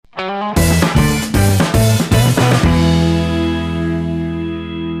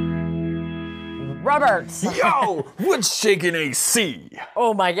Roberts. Yo, what's shaking AC?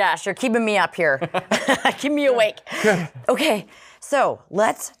 Oh my gosh, you're keeping me up here. Keep me awake. Okay, so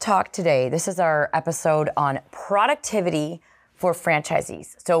let's talk today. This is our episode on productivity for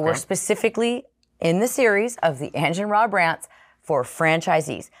franchisees. So we're specifically in the series of the Ange and Rob rants for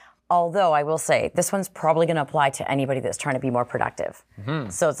franchisees. Although I will say, this one's probably going to apply to anybody that's trying to be more productive.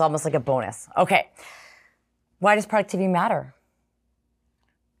 So it's almost like a bonus. Okay, why does productivity matter?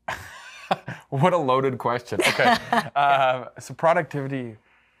 What a loaded question. Okay, so productivity,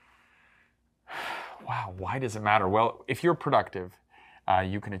 wow, why does it matter? Well, if you're productive,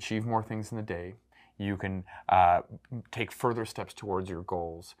 you can achieve more things in the day. You can take further steps towards your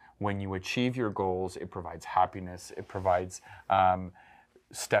goals. When you achieve your goals, it provides happiness. It provides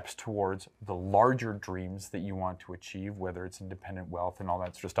steps towards the larger dreams that you want to achieve, whether it's independent wealth and all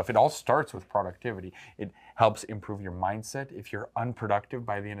that sort of stuff. It all starts with productivity. It helps improve your mindset. If you're unproductive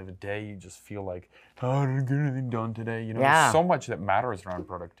by the end of the day, you just feel like, oh, I didn't get anything done today. You know, there's so much that matters around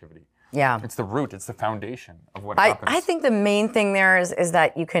productivity. Yeah. It's the root, it's the foundation of what happens. I think the main thing there is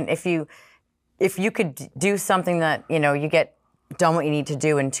that you can, if you could do something that, you know, you get done what you need to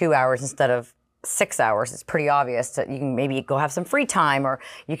do in 2 hours instead of 6 hours, it's pretty obvious that you can maybe go have some free time, or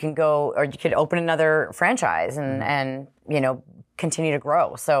you can go, or you could open another franchise and you know, continue to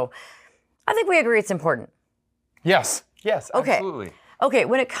grow. So I think we agree it's important. Yes, Okay. absolutely. Okay,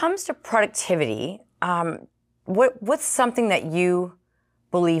 when it comes to productivity, what's something that you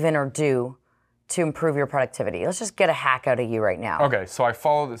believe in or do to improve your productivity? Let's just get a hack out of you right now. Okay, so I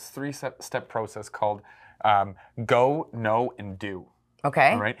follow this 3-step process called go, know, and do.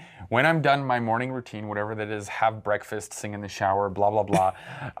 Okay. All right. When I'm done my morning routine, whatever that is, have breakfast, sing in the shower, blah, blah,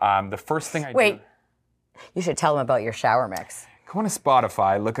 blah. The first thing I do... Wait, you should tell them about your shower mix. Go on to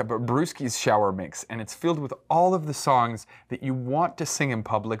Spotify, look up Brewski's Shower Mix, and it's filled with all of the songs that you want to sing in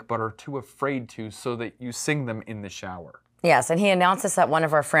public but are too afraid to, so that you sing them in the shower. Yes, and he announced this at one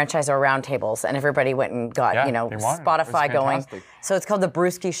of our franchisor roundtables, and everybody went and got, you know, they wanted it. Spotify It was going. fantastic. So it's called the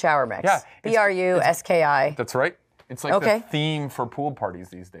Brewski Shower Mix. Yeah, BRUSKI. That's right. It's like the theme for pool parties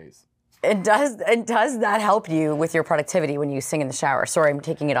these days. And does that help you with your productivity when you sing in the shower? Sorry, I'm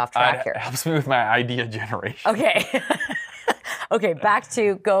taking it off track here. It helps me with my idea generation. Okay. Okay, back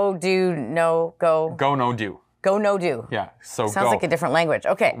to go, do, no, go. Go, no, do. Go, no, do. Yeah, so Sounds like a different language.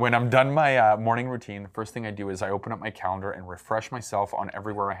 Okay. When I'm done my morning routine, the first thing I do is I open up my calendar and refresh myself on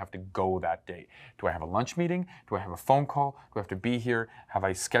everywhere I have to go that day. Do I have a lunch meeting? Do I have a phone call? Do I have to be here? Have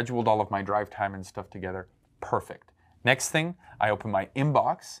I scheduled all of my drive time and stuff together? Perfect. Next thing, I open my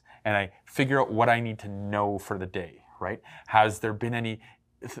inbox and I figure out what I need to know for the day, right? Has there been any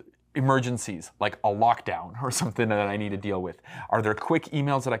emergencies, like a lockdown or something that I need to deal with? Are there quick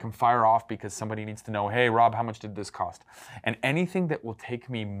emails that I can fire off because somebody needs to know, hey, Rob, how much did this cost? And anything that will take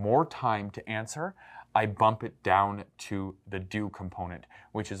me more time to answer, I bump it down to the do component,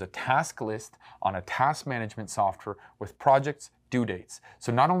 which is a task list on a task management software with projects, due dates.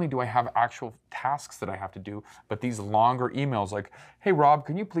 So not only do I have actual tasks that I have to do, but these longer emails like, hey Rob,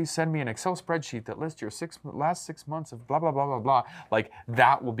 can you please send me an Excel spreadsheet that lists your last 6 months of blah, blah, blah, blah, blah. Like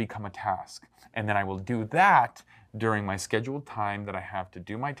that will become a task. And then I will do that during my scheduled time that I have to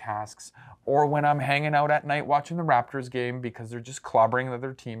do my tasks, or when I'm hanging out at night watching the Raptors game because they're just clobbering the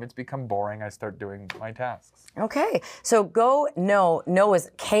other team, it's become boring, I start doing my tasks. Okay, so go, no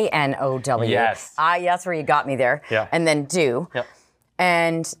is K-N-O-W. Yes. That's where you got me there. Yeah. And then do. Yep.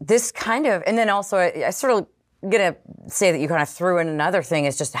 And this kind of, and then also I sort of gonna say that you kind of threw in another thing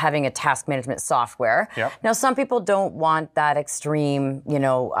is just having a task management software. Yep. Now, some people don't want that extreme, you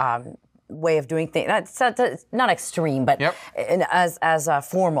know, way of doing things. That's not extreme, but as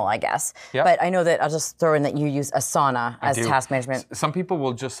formal, I guess. Yep. But I know that I'll just throw in that you use Asana as task management. Some people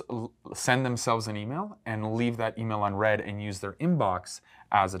will just send themselves an email and leave that email unread and use their inbox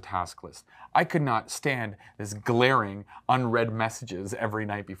as a task list. I could not stand this glaring unread messages every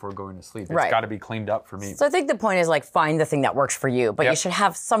night before going to sleep. It's got to be cleaned up for me. So I think the point is like find the thing that works for you, but you should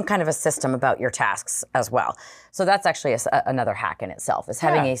have some kind of a system about your tasks as well. So that's actually another hack in itself, is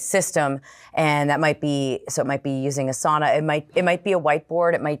having a system, and that might be, so it might be using Asana, it might be a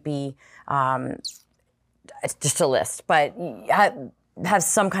whiteboard, it might be it's just a list, but have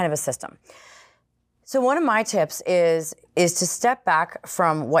some kind of a system. So one of my tips is to step back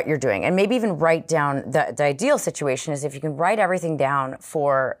from what you're doing and maybe even write down, the ideal situation is if you can write everything down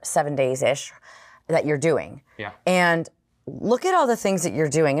for 7 days-ish that you're doing. Yeah. And look at all the things that you're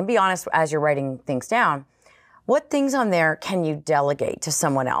doing and be honest as you're writing things down. What things on there can you delegate to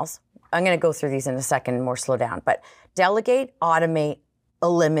someone else? I'm going to go through these in a second, more slow down, but delegate, automate,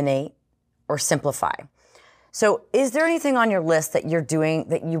 eliminate, or simplify. So is there anything on your list that you're doing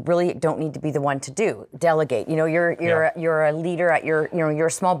that you really don't need to be the one to do? Delegate. You know, you're a leader at you're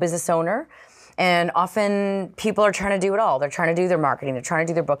a small business owner, and often people are trying to do it all. They're trying to do their marketing, they're trying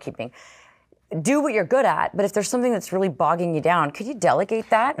to do their bookkeeping. Do what you're good at, but if there's something that's really bogging you down, could you delegate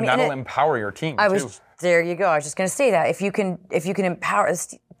that? And that'll empower your team too. There you go. I was just going to say that. If you can empower,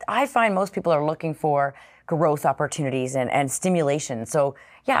 I find most people are looking for growth opportunities and stimulation. So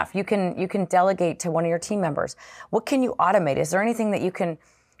yeah, if you can delegate to one of your team members. What can you automate? Is there anything that you can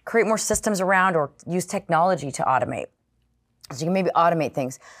create more systems around or use technology to automate? So you can maybe automate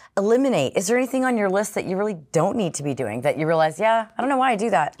things. Eliminate. Is there anything on your list that you really don't need to be doing that you realize, yeah, I don't know why I do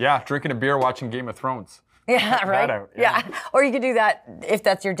that? Yeah, drinking a beer, watching Game of Thrones. Yeah, right. Yeah, or you could do that if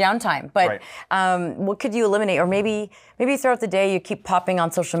that's your downtime. But what could you eliminate? Or maybe throughout the day you keep popping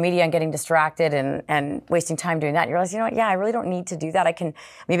on social media and getting distracted and wasting time doing that. And you realize, you know what? Yeah, I really don't need to do that.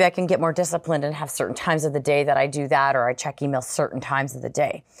 Maybe I can get more disciplined and have certain times of the day that I do that, or I check emails certain times of the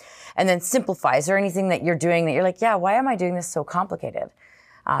day. And then simplify. Is there anything that you're doing that you're like, yeah, why am I doing this so complicated?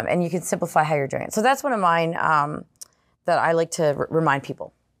 And you can simplify how you're doing it. So that's one of mine that I like to remind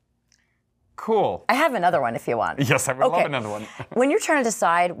people. Cool. I have another one if you want. Yes, I would love another one. When you're trying to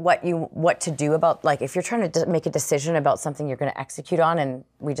decide what to do about, like if you're trying to make a decision about something you're going to execute on, and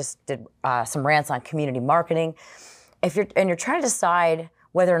we just did some rants on community marketing, if you're trying to decide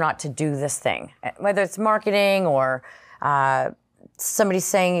whether or not to do this thing, whether it's marketing or somebody's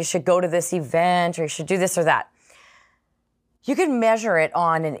saying you should go to this event or you should do this or that, you can measure it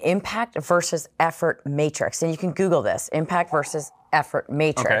on an impact versus effort matrix. And you can Google this, impact versus effort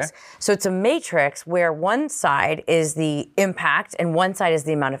matrix. Okay. So it's a matrix where one side is the impact and one side is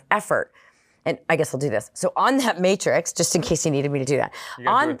the amount of effort. And I guess I'll do this. So on that matrix, just in case you needed me to do that. You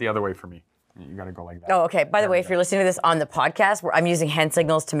gotta do it the other way for me. You gotta go like that. Oh, okay. By the way, if you're listening to this on the podcast, I'm using hand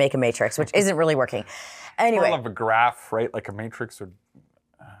signals to make a matrix, which isn't really working. Anyway. More of a graph, right? Like a matrix would...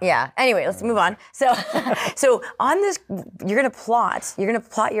 Yeah. Anyway, let's move on. So on this, you're gonna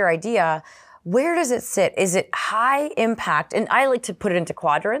plot your idea. Where does it sit? Is it high impact? And I like to put it into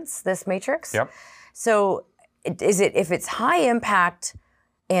quadrants, this matrix. Yep. So if it's high impact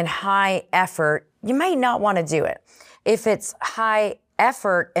and high effort, you might not want to do it. If it's high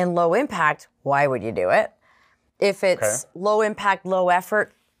effort and low impact, why would you do it? If it's low impact, low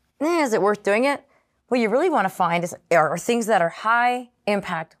effort, is it worth doing it? What you really want to find are things that are high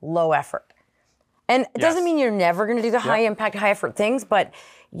impact, low effort. And it doesn't mean you're never going to do the high impact, high effort things, but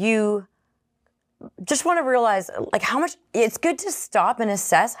you just want to realize like how much, it's good to stop and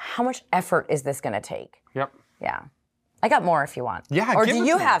assess how much effort is this going to take. Yep. Yeah. I got more if you want. Yeah. Or do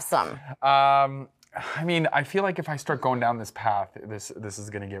you have some? I mean, I feel like if I start going down this path, this is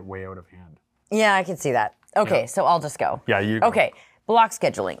going to get way out of hand. Yeah, I can see that. Okay, so I'll just go. Yeah, you go. Okay. Block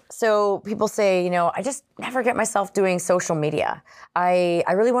scheduling. So people say, I just never get myself doing social media. I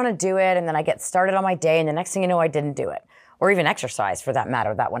really want to do it, and then I get started on my day, and the next thing you know, I didn't do it. Or even exercise, for that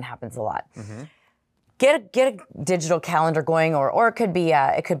matter. That one happens a lot. Mm-hmm. Get a digital calendar going, or it could be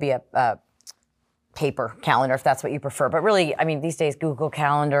a paper calendar if that's what you prefer. But really, I mean, these days Google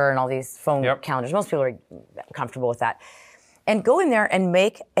Calendar and all these phone calendars. Most people are comfortable with that. And go in there and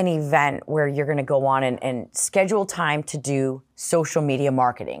make an event where you're going to go on and schedule time to do social media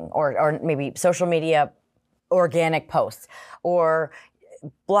marketing or maybe social media organic posts, or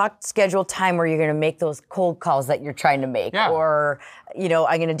block schedule time where you're going to make those cold calls that you're trying to make. Yeah. Or, I'm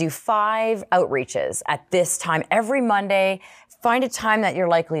going to do 5 outreaches at this time every Monday. Find a time that you're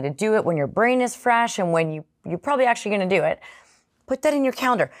likely to do it when your brain is fresh and when you're probably actually going to do it. Put that in your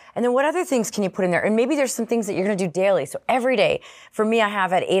calendar. And then what other things can you put in there? And maybe there's some things that you're going to do daily. So every day, for me, I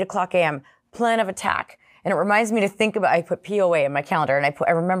have at 8 o'clock a.m. plan of attack. And it reminds me to think about, I put POA in my calendar and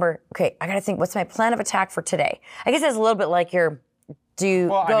I remember, okay, I got to think, what's my plan of attack for today? I guess it's a little bit like your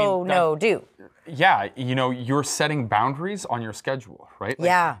do. Yeah, you're setting boundaries on your schedule, right?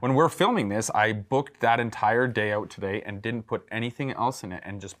 Like, when we're filming this, I booked that entire day out today and didn't put anything else in it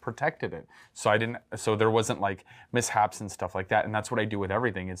and just protected it. So there wasn't like mishaps and stuff like that. And that's what I do with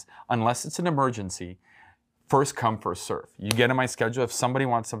everything is unless it's an emergency, first come, first serve. You get in my schedule. If somebody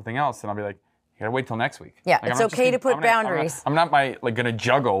wants something else, then I'll be like, you gotta wait till next week. Yeah, like, it's okay to put boundaries. I'm not gonna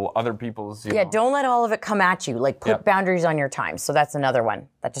juggle other people's. You know. Don't let all of it come at you. Like put boundaries on your time. So that's another one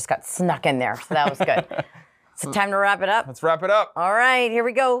that just got snuck in there. So that was good. So time to wrap it up. Let's wrap it up. All right, here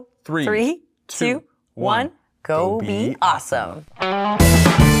we go. 3, 2, 1. Go be awesome.